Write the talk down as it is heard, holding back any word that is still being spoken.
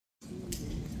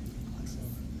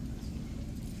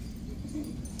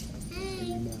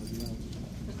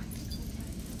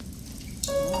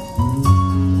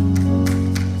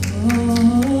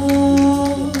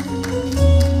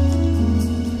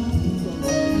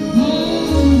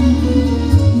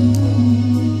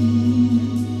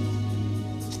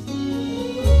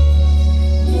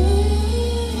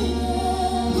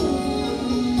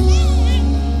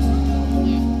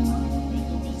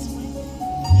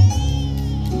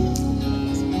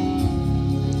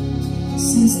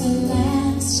Since the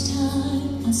last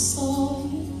time I saw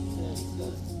you,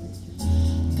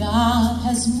 God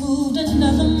has moved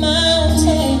another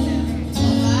mountain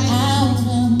out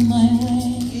of my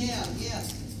way.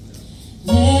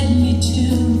 Led me to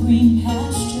green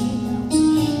pastures,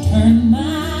 turned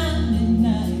my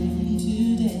midnight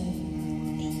into day.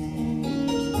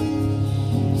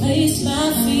 Placed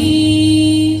my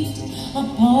feet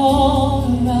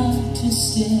upon a rock to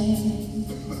stay.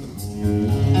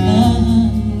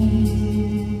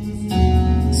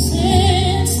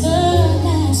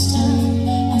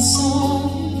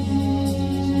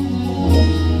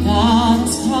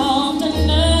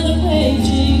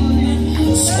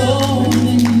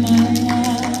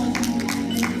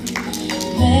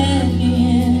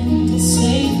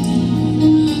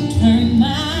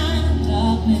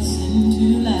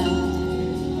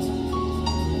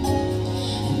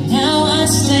 I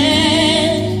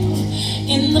stand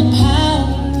in the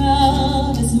power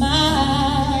of His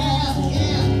might.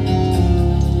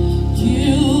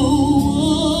 You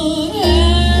would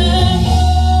have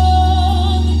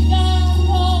known that God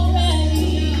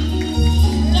already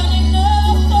done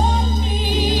enough for me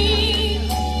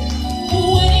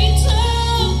when He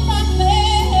took my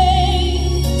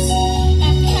place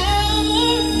at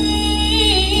Calvary.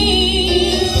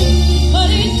 But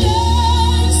He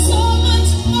does so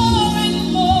much more.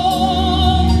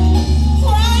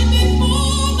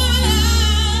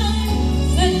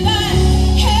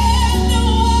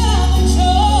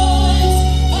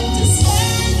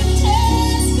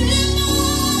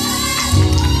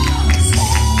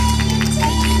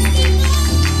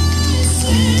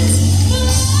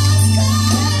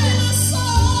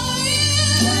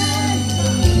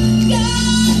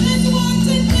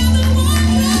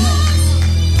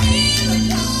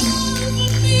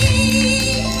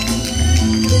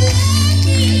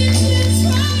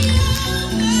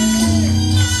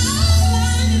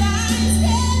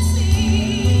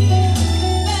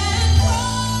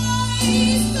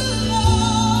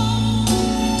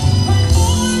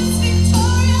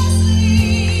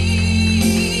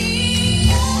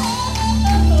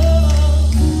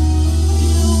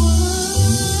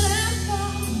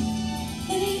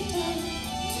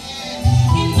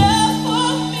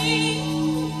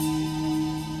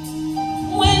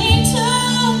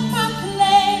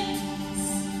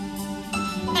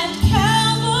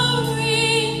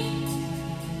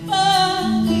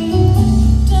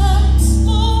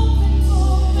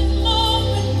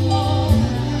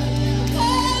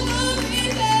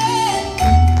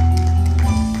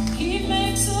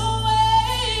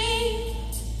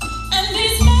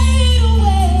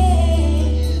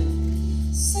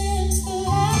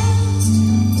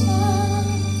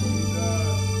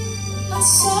 I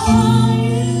saw